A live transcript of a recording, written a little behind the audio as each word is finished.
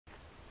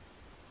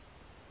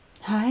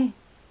Hi,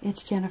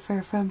 it's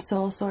Jennifer from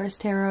Soul Source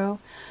Tarot,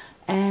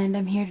 and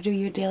I'm here to do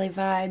your daily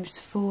vibes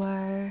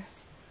for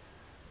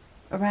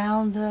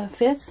around the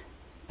 5th,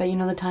 but you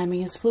know the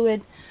timing is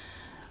fluid.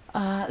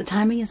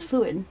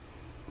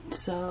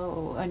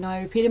 So I know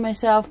I repeated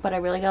myself, but I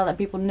really gotta let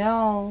people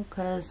know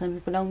because some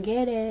people don't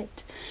get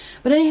it.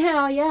 But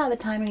anyhow, yeah, the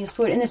timing is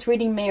fluid, and this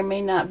reading may or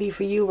may not be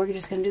for you. We're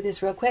just gonna do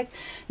this real quick.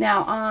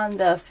 Now, on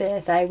the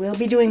 5th, I will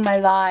be doing my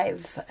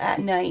live at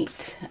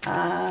night.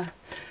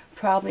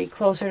 Probably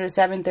closer to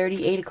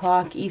 7:30, 8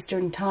 o'clock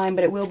Eastern time,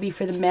 but it will be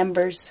for the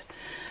members,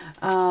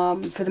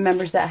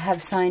 that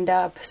have signed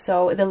up.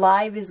 So the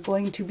live is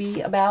going to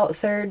be about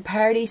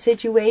third-party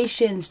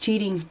situations,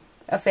 cheating,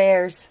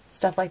 affairs,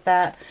 stuff like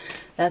that.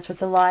 That's what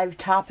the live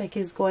topic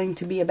is going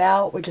to be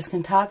about. We're just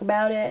going to talk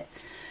about it,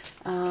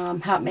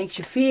 how it makes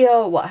you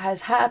feel, what has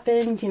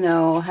happened, you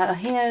know, how to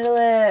handle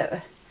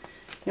it,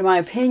 in my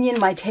opinion,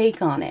 my take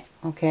on it,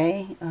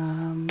 okay?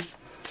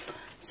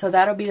 So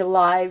that'll be the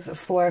live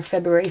for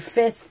February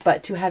 5th,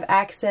 but to have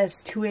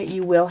access to it,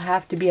 you will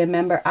have to be a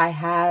member. I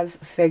have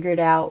figured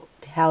out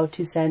how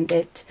to send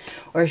it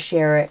or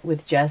share it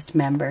with just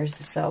members.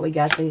 So we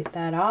got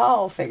that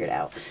all figured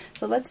out.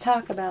 So let's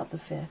talk about the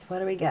 5th. What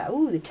do we got?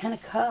 Ooh, the 10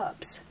 of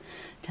Cups.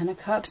 10 of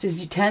Cups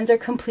is, 10s are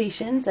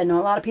completions. I know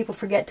a lot of people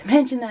forget to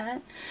mention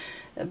that.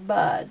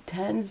 But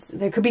 10s,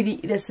 there could be,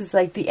 this is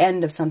like the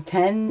end of some.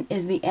 10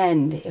 is the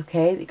end,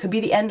 okay? It could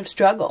be the end of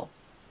struggle.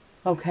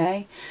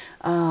 Okay,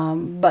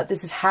 but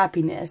this is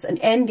happiness, an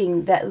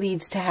ending that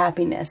leads to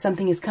happiness.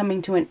 Something is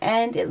coming to an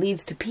end. It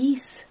leads to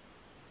peace.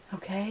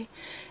 Okay,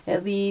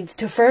 it leads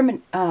to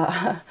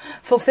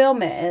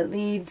fulfillment. It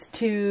leads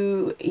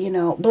to, you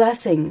know,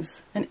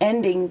 blessings. An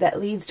ending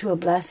that leads to a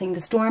blessing. The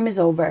storm is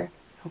over.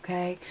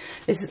 Okay,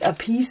 this is a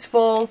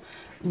peaceful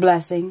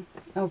blessing.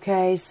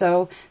 Okay,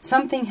 so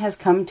something has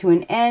come to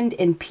an end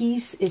and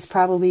peace is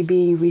probably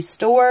being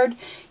restored.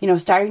 You know,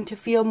 starting to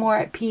feel more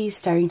at peace,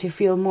 starting to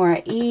feel more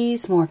at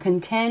ease, more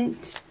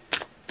content.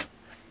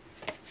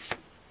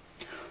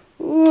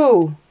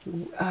 Ooh,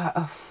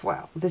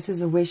 wow, this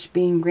is a wish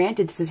being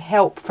granted. This is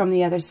help from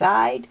the other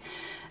side.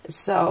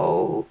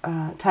 So,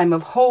 time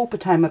of hope, a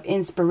time of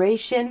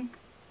inspiration,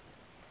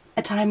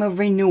 a time of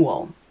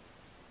renewal.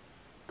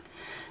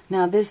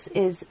 Now, this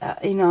is,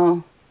 you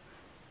know,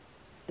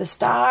 the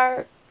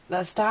star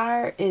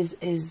is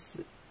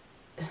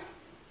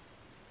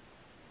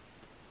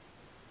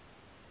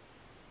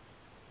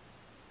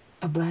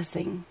a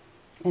blessing.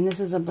 And this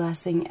is a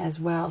blessing as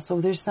well.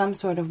 So there's some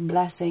sort of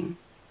blessing.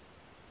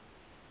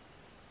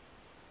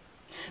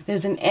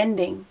 There's an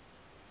ending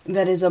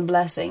that is a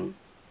blessing.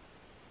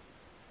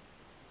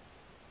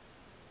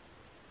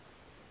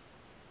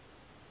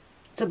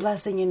 It's a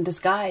blessing in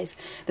disguise.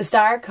 The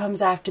star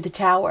comes after the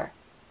tower.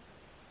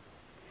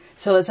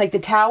 So it's like the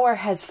tower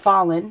has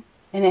fallen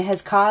and it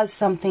has caused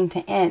something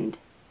to end.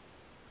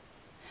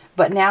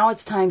 But now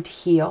it's time to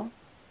heal.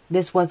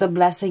 This was a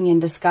blessing in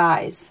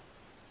disguise.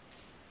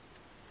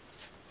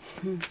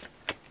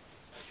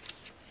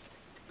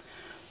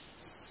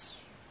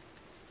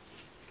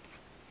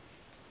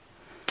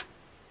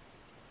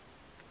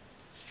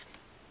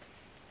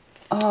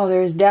 Oh,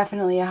 there is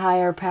definitely a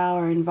higher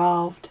power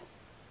involved.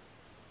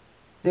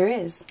 There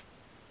is.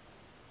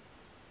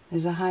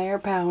 There's a higher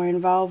power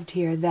involved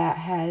here that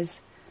has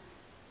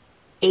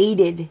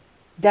aided,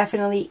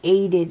 definitely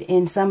aided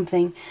in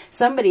something.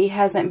 Somebody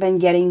hasn't been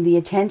getting the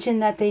attention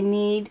that they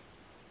need,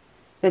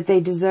 that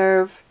they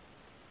deserve.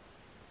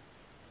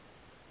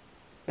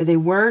 Or they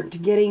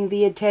weren't getting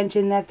the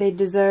attention that they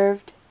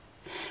deserved.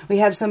 We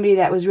have somebody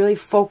that was really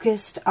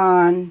focused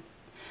on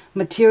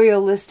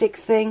materialistic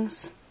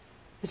things.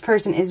 This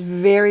person is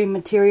very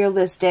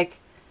materialistic.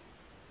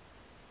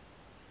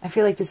 I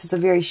feel like this is a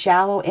very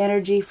shallow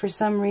energy for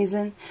some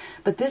reason.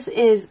 But this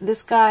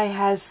guy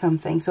has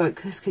something. So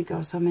this could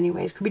go so many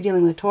ways. Could be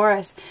dealing with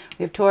Taurus.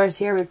 We have Taurus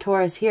here, we have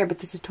Taurus here. But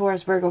this is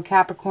Taurus, Virgo,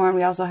 Capricorn.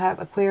 We also have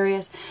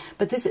Aquarius.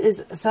 But this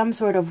is some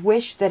sort of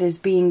wish that is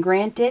being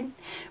granted.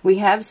 We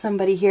have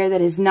somebody here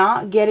that is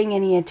not getting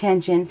any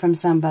attention from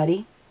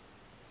somebody.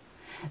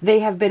 They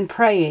have been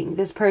praying.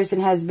 This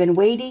person has been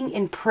waiting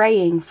and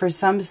praying for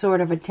some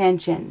sort of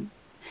attention.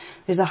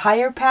 There's a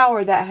higher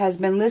power that has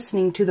been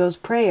listening to those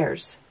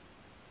prayers.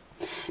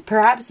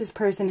 Perhaps this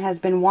person has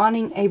been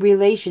wanting a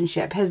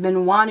relationship, has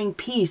been wanting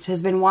peace,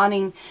 has been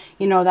wanting,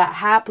 you know, that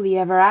happily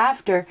ever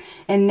after.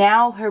 And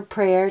now her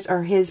prayers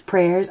or his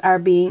prayers are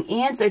being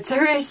answered. So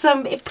there are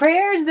some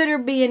prayers that are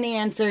being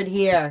answered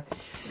here.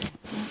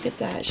 Look at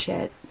that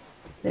shit.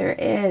 There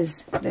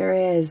is. There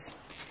is.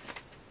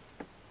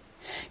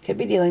 Could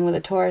be dealing with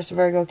a Taurus,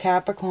 Virgo,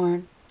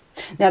 Capricorn.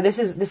 Now this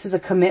is a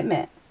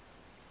commitment.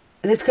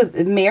 This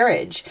could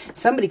marriage.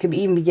 Somebody could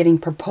even be getting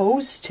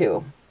proposed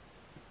to.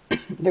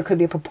 There could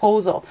be a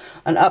proposal,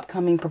 an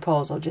upcoming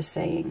proposal, just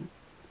saying.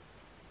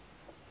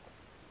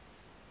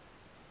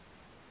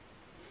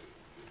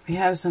 We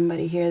have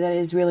somebody here that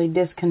is really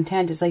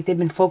discontent. It's like they've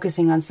been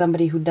focusing on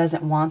somebody who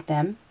doesn't want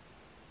them.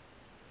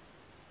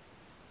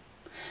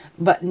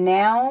 But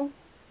now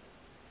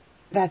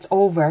that's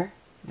over.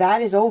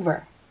 That is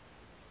over.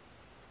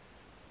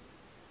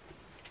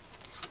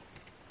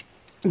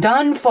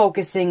 Done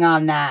focusing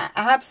on that.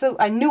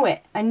 Absolutely. I knew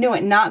it. I knew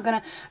it.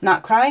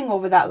 Not crying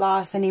over that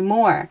loss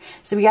anymore.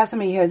 So we have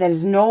somebody here that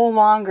is no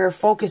longer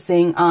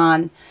focusing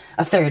on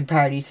a third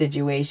party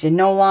situation.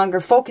 No longer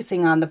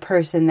focusing on the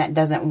person that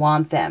doesn't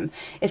want them.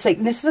 It's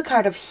like, this is a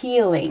card of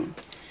healing.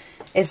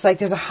 It's like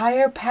there's a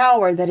higher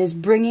power that is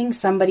bringing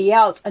somebody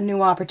else a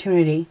new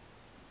opportunity.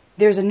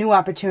 There's a new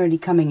opportunity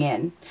coming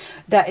in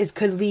that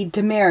could lead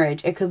to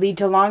marriage. It could lead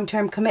to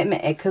long-term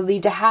commitment. It could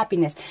lead to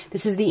happiness.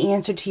 This is the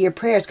answer to your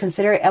prayers.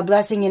 Consider it a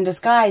blessing in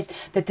disguise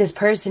that this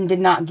person did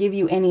not give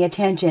you any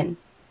attention.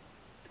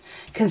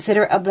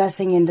 Consider it a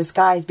blessing in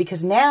disguise,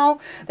 because now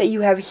that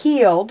you have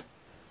healed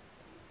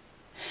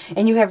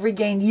and you have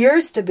regained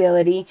your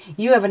stability,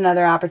 you have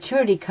another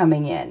opportunity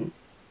coming in.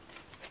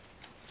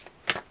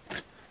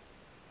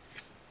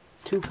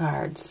 2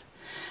 cards.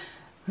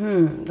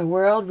 The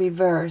world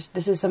reversed.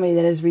 This is somebody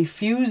that is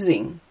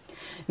refusing.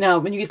 Now,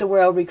 when you get the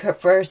world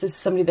reversed, this is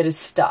somebody that is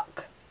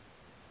stuck.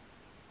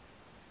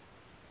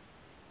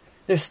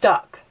 They're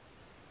stuck.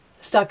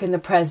 Stuck in the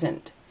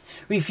present.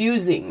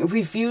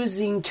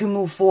 Refusing to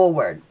move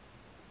forward.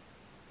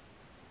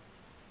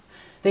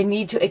 They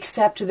need to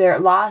accept their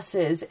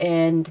losses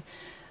and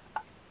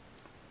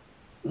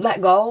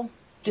let go.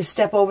 Just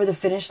step over the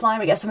finish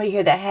line. We got somebody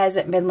here that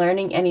hasn't been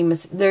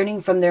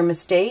learning from their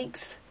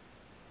mistakes.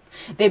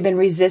 They've been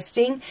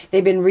resisting.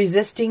 They've been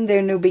resisting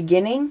their new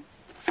beginning.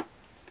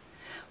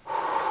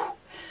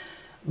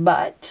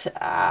 But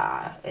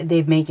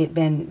they've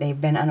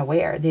been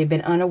unaware. They've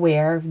been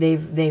unaware.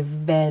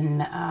 They've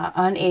been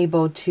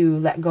unable to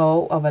let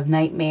go of a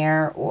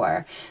nightmare,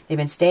 or they've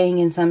been staying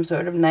in some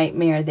sort of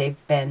nightmare.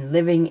 They've been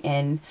living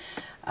in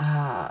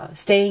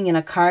staying in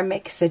a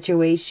karmic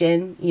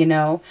situation, you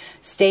know,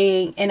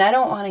 and I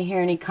don't want to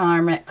hear any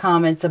karmic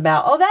comments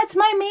about, oh, that's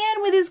my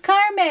man with his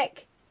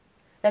karmic.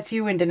 That's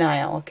you in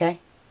denial, okay?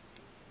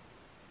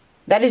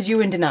 That is you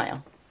in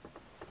denial.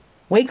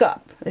 Wake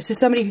up. This is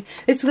somebody,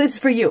 this is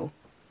for you.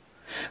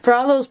 For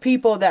all those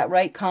people that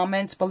write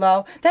comments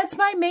below, that's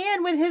my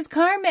man with his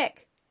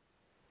karmic.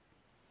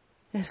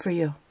 It's for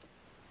you.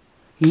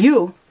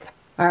 You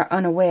are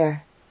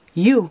unaware.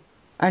 You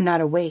are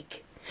not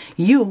awake.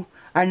 You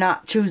are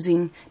not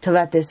choosing to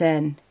let this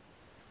end.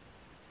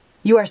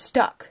 You are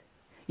stuck.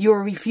 You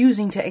are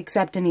refusing to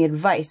accept any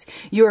advice.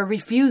 You are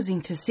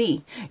refusing to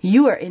see.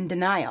 You are in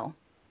denial.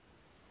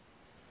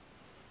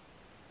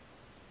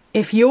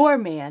 If your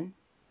man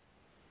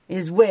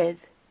is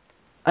with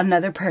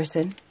another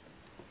person,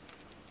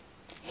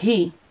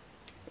 he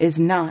is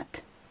not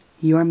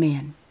your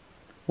man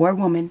or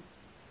woman.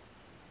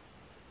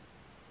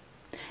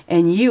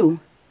 And you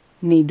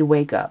need to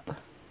wake up.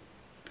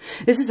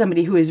 This is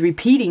somebody who is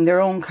repeating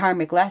their own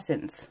karmic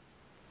lessons.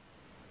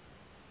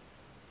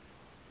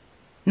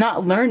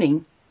 Not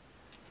learning.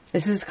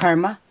 This is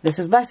karma. This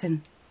is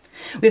lesson.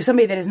 We have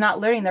somebody that is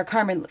not learning their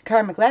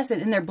karmic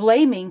lesson, and they're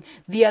blaming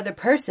the other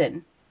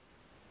person.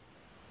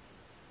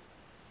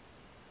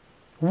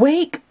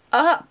 Wake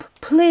up,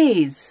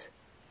 please.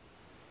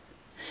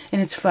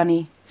 And it's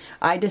funny.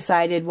 I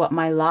decided what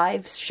my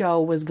live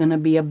show was going to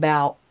be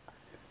about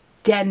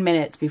 10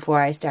 minutes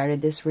before I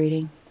started this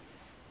reading.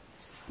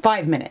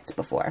 5 minutes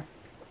before.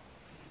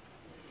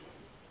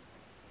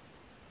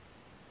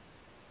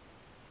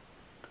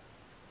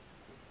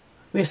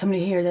 We have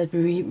somebody here that's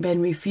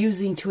been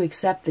refusing to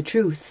accept the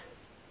truth.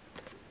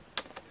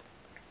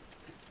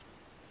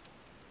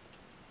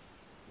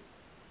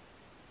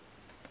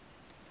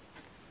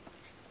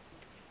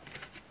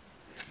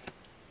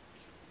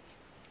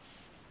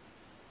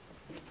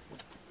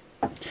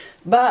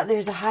 But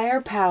there's a higher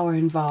power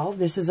involved.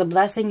 This is a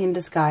blessing in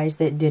disguise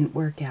that didn't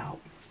work out.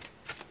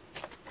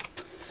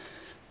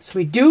 So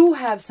we do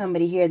have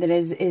somebody here that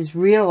is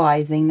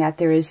realizing that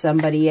there is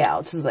somebody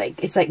else.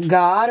 It's like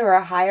God or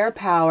a higher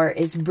power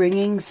is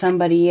bringing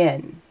somebody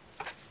in.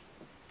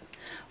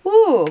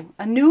 Ooh,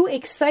 a new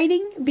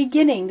exciting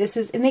beginning. This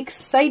is an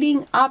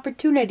exciting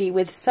opportunity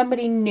with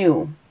somebody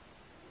new.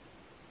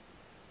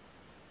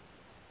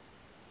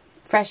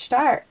 Fresh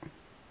start.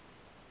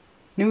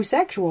 New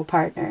sexual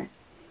partner.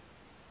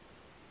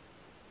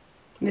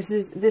 This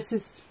is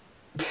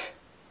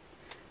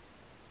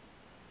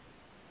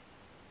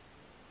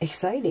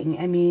exciting.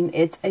 I mean,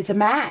 it's a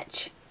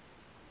match.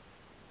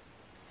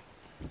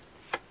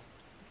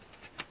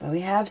 But we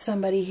have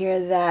somebody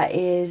here that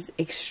is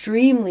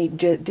extremely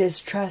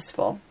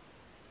distrustful.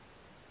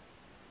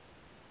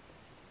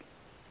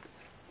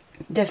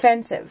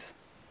 Defensive.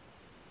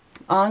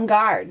 On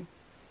guard.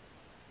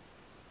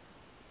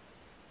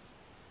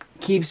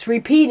 Keeps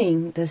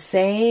repeating the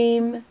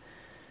same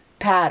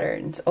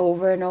patterns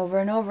over and over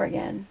and over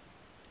again.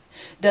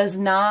 Does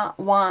not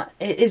want,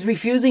 is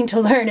refusing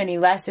to learn any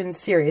lessons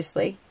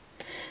seriously.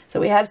 So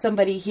we have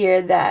somebody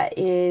here that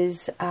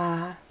is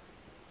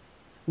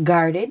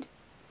guarded.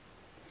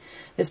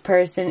 This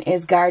person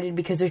is guarded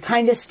because they're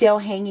kind of still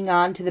hanging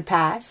on to the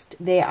past.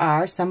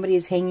 Somebody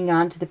is hanging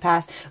on to the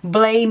past,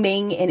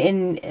 blaming and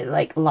in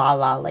like la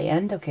la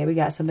land. Okay, we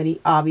got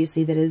somebody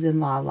obviously that is in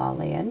la la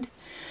land.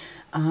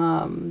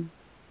 Not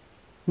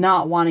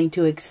wanting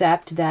to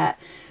accept that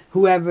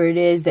whoever it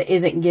is that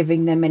isn't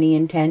giving them any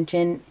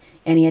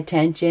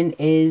attention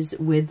is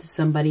with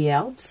somebody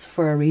else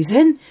for a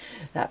reason.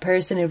 That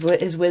person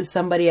is with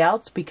somebody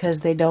else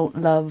because they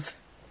don't love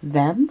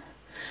them.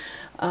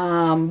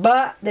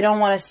 But they don't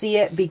want to see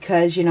it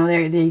because, you know,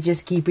 they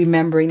just keep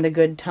remembering the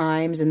good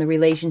times and the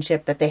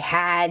relationship that they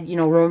had, you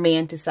know,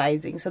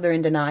 romanticizing. So they're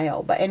in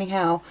denial. But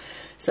anyhow,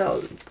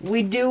 so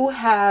we do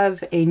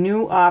have a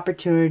new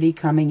opportunity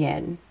coming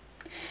in.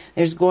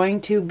 There's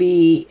going to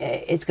be,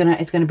 it's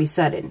gonna be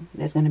sudden.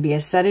 There's going to be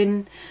a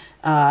sudden,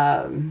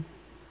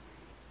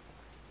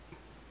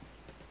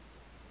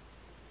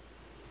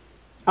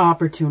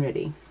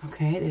 opportunity.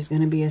 Okay, there's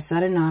going to be a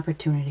sudden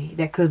opportunity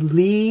that could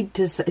lead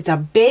to, it's a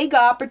big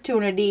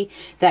opportunity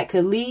that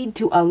could lead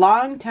to a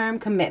long-term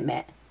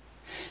commitment.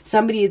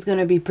 Somebody is going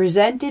to be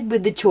presented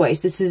with the choice.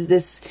 This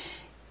is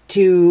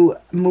to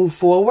move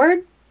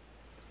forward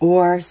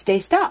or stay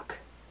stuck.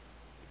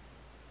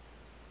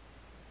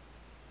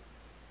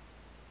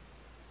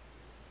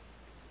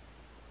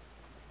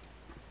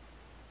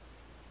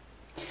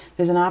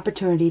 There's an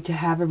opportunity to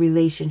have a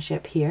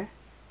relationship here,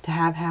 to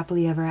have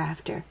happily ever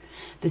after.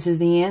 This is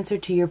the answer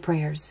to your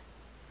prayers.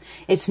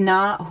 It's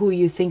not who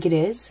you think it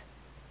is.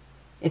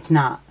 It's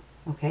not.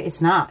 Okay? It's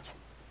not.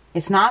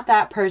 It's not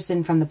that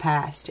person from the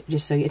past.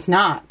 Just so you, it's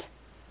not.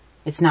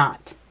 It's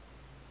not.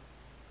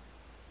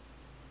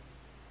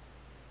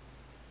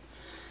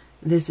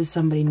 This is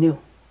somebody new.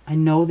 I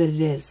know that it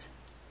is.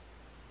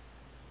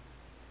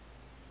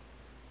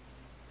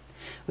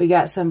 We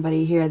got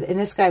somebody here, and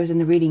this guy was in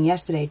the reading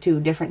yesterday too,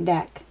 different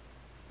deck.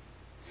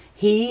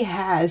 He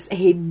has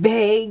a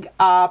big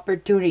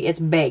opportunity. It's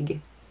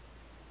big.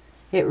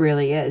 It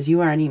really is.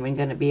 You aren't even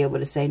going to be able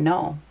to say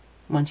no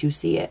once you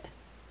see it.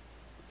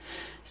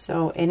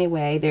 So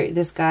anyway,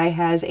 this guy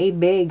has a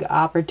big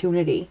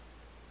opportunity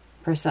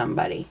for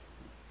somebody.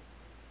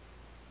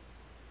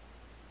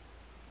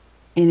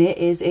 And it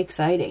is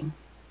exciting.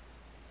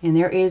 And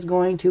there is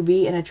going to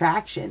be an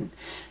attraction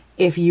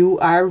if you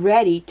are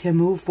ready to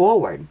move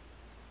forward.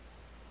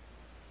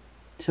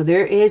 So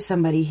there is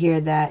somebody here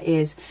that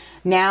is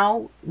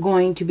now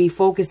going to be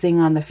focusing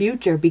on the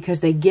future because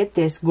they get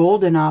this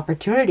golden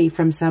opportunity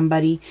from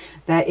somebody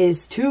that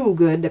is too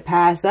good to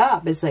pass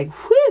up. It's like,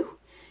 whew,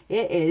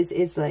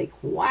 it's like,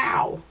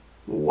 wow,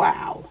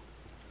 wow.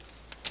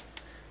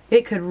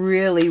 It could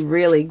really,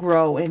 really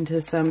grow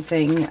into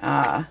something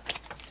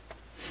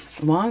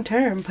long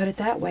term, put it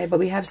that way. But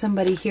we have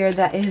somebody here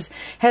that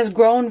has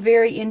grown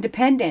very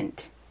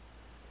independent.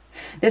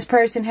 This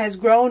person has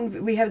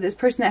grown, we have this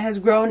person that has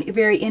grown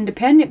very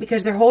independent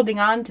because they're holding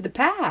on to the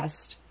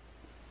past.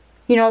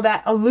 You know,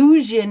 that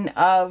illusion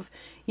of,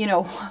 you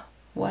know,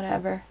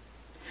 whatever.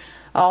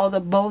 All the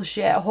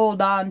bullshit,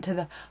 hold on to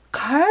the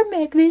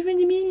karmic.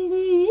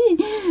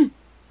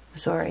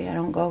 Sorry, I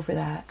don't go for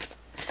that.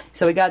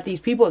 So we got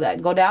these people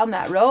that go down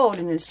that road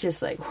and it's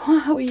just like,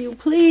 why will you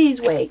please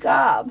wake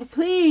up?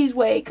 Please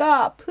wake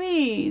up,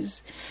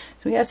 please.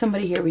 So we got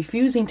somebody here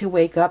refusing to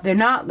wake up. They're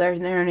not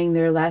learning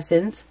their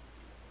lessons.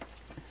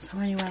 So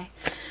anyway,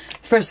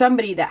 for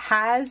somebody that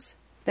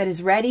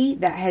is ready,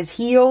 that has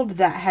healed,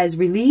 that has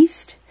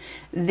released,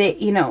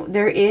 that, you know,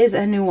 there is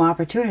a new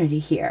opportunity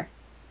here.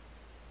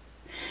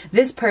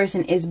 This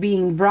person is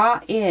being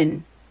brought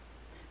in.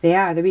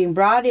 They're being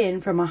brought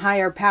in from a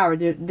higher power.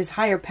 This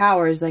higher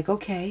power is like,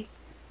 okay,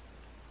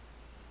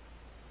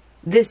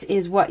 this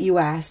is what you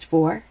asked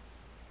for.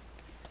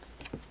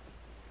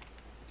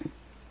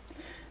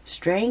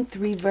 Strength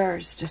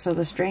reversed. So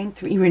the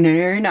strength,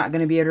 you're not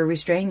going to be able to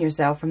restrain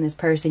yourself from this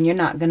person. You're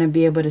not going to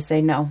be able to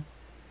say no.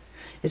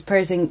 This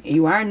person,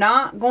 you are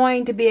not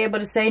going to be able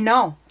to say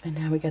no. And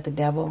now we got the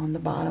devil on the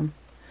bottom.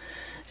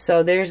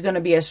 So there's going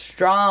to be a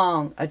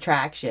strong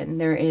attraction.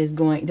 There's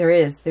going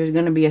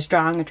to be a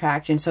strong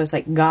attraction. So it's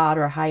like God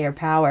or higher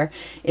power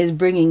is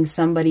bringing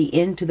somebody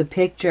into the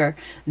picture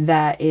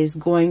that is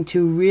going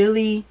to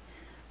really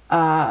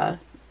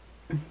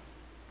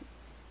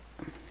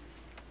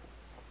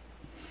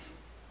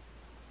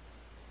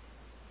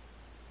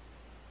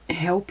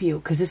help you,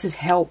 because this is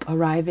help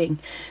arriving.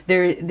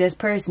 This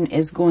person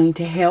is going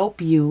to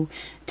help you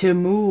to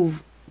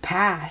move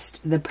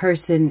past the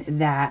person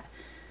that,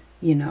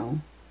 you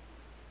know,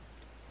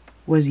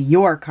 was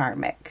your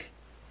karmic.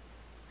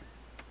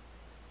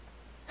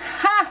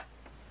 Ha!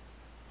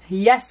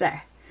 Yes,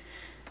 sir.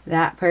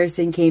 That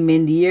person came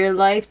into your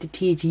life to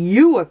teach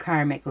you a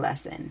karmic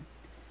lesson.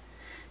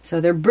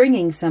 So they're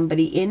bringing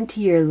somebody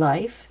into your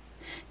life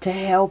to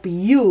help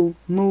you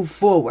move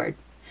forward,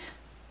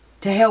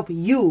 to help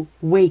you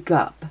wake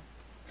up,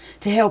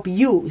 to help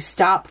you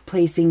stop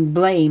placing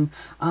blame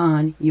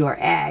on your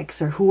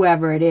ex or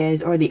whoever it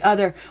is, or the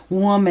other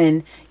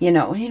woman, you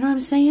know what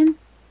I'm saying?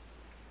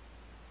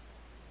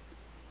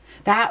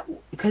 That,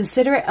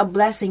 consider it a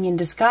blessing in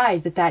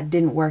disguise that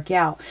didn't work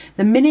out.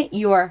 The minute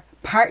your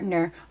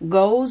partner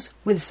goes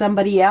with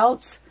somebody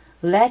else,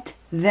 let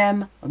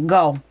them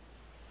go.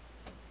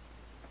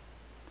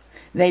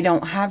 They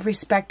don't have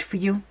respect for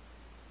you.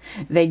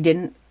 They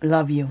didn't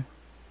love you.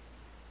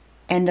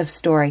 End of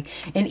story.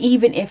 And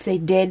even if they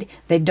did,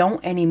 they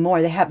don't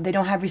anymore. They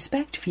don't have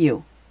respect for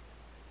you.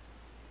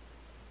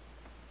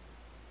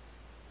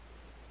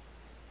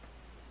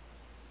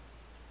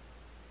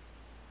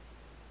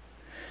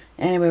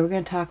 Anyway, we're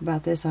going to talk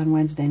about this on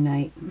Wednesday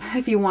night.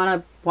 If you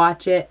want to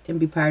watch it and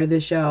be part of the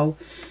show,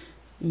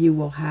 you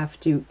will have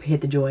to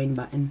hit the join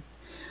button.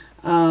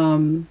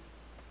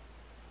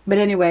 But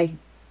anyway,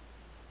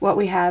 what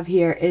we have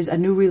here is a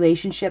new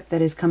relationship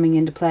that is coming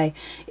into play.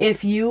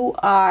 If you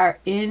are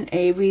in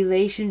a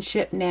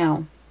relationship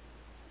now,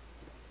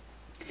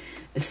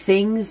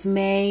 things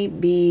may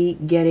be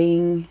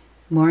getting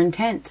more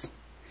intense.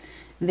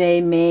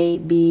 They may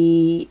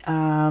be...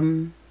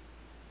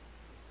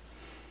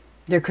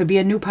 there could be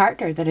a new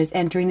partner that is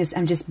entering this.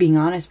 I'm just being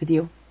honest with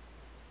you.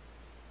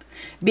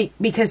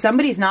 Because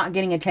somebody's not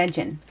getting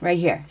attention right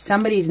here.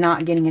 Somebody's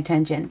not getting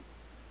attention.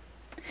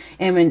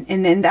 And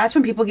then that's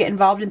when people get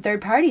involved in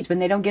third parties, when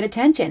they don't get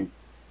attention.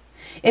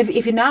 If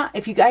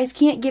you guys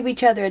can't give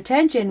each other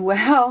attention,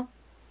 well,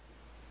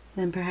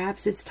 then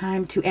perhaps it's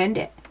time to end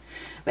it.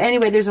 But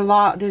anyway,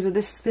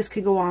 this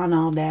could go on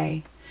all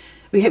day.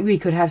 We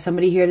could have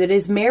somebody here that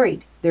is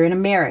married. They're in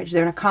a marriage.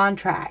 They're in a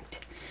contract.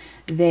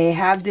 They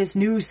have this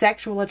new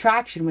sexual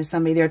attraction with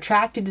somebody. They're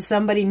attracted to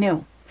somebody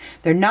new.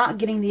 They're not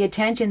getting the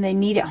attention they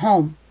need at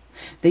home.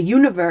 The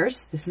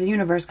universe, this is the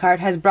universe card,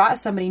 has brought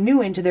somebody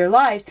new into their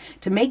lives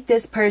to make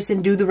this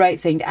person do the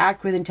right thing, to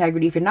act with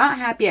integrity. If you're not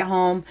happy at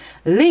home,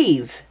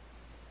 leave.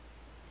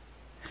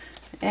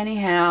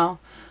 Anyhow,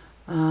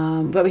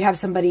 but we have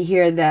somebody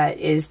here that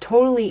is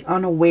totally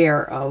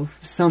unaware of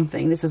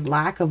something. This is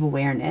lack of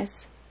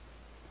awareness.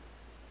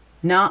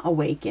 Not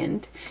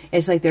awakened.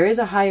 It's like there is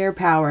a higher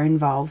power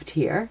involved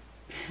here.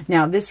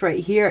 Now, this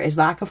right here is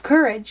lack of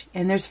courage,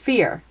 and there's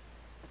fear.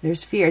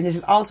 There's fear. And this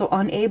is also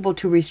unable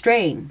to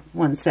restrain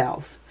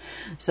oneself.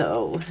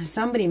 So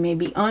somebody may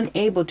be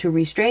unable to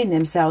restrain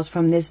themselves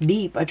from this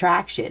deep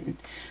attraction.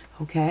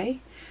 Okay?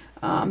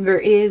 There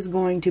is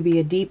going to be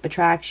a deep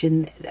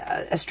attraction,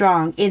 a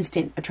strong,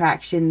 instant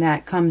attraction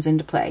that comes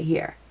into play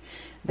here.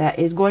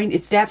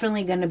 It's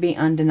definitely going to be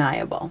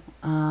undeniable.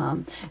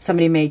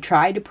 Somebody may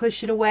try to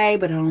push it away,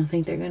 but I don't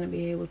think they're going to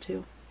be able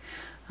to.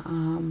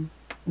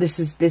 This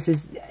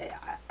is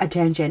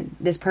attention.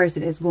 This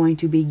person is going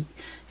to be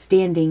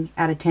standing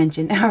at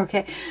attention,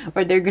 okay?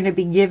 Or they're going to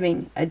be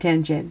giving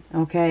attention,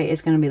 okay?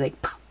 It's going to be like,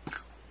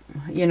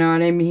 you know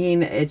what I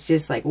mean? It's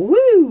just like,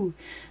 woo!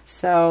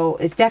 So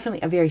it's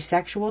definitely a very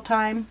sexual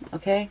time,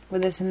 okay?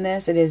 With this and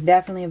this, it is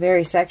definitely a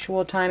very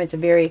sexual time. It's a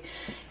very,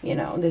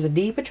 there's a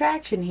deep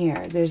attraction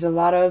here. There's a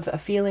lot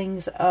of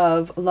feelings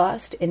of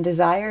lust and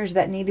desires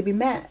that need to be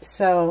met.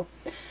 So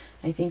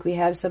I think we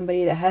have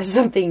somebody that has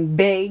something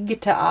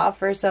big to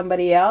offer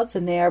somebody else,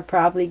 and they are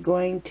probably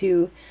going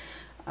to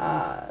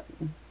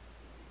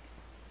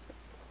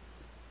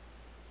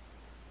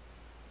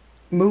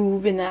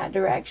move in that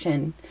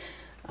direction.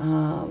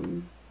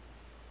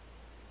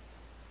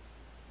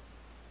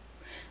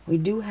 We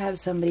do have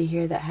somebody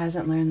here that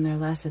hasn't learned their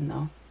lesson,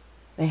 though.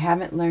 They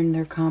haven't learned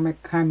their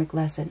karmic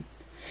lesson.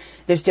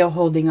 They're still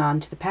holding on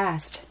to the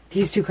past.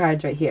 These two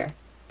cards right here.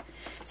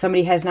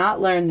 Somebody has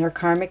not learned their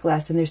karmic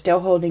lesson. They're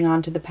still holding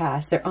on to the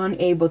past. They're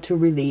unable to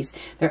release.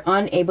 They're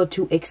unable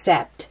to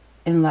accept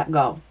and let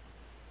go.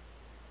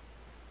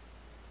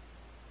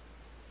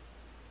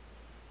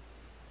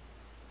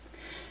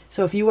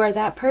 So if you are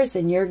that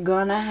person, you're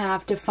gonna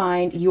have to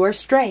find your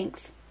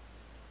strength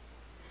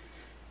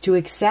to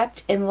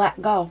accept and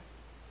let go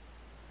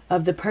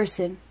of the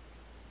person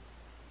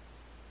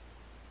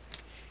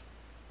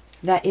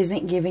that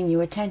isn't giving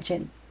you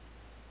attention.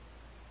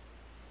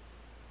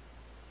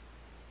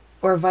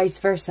 Or vice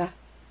versa.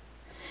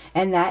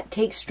 And that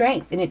takes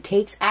strength, and it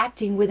takes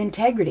acting with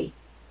integrity.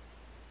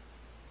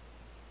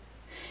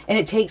 And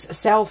it takes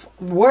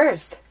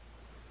self-worth.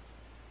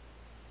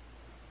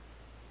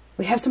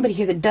 We have somebody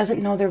here that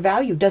doesn't know their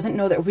value, doesn't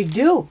know that we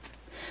do.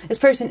 This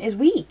person is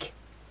weak.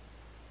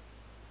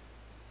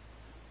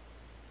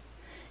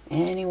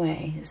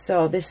 Anyway,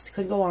 so this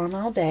could go on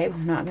all day.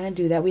 We're not going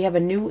to do that. We have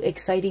a new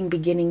exciting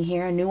beginning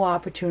here, a new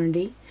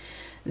opportunity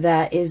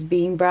that is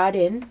being brought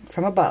in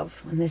from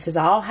above. And this is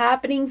all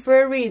happening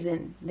for a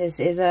reason. This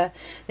is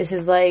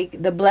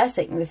like the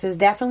blessing. This is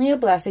definitely a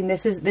blessing.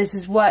 This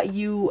is what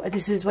you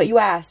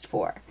asked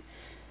for.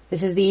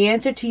 This is the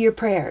answer to your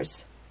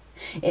prayers.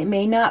 It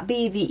may not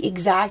be the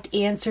exact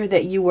answer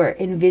that you were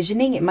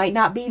envisioning. It might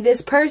not be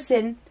this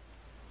person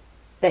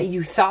that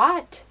you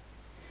thought,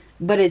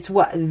 but it's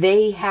what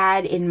they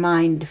had in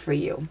mind for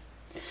you.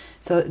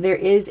 So there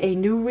is a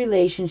new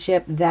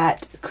relationship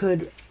that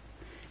could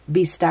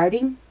be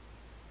starting,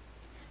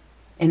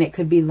 and it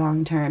could be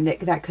long term.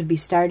 That could be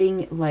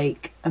starting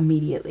like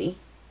immediately.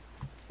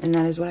 And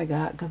that is what I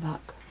got. Good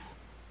luck.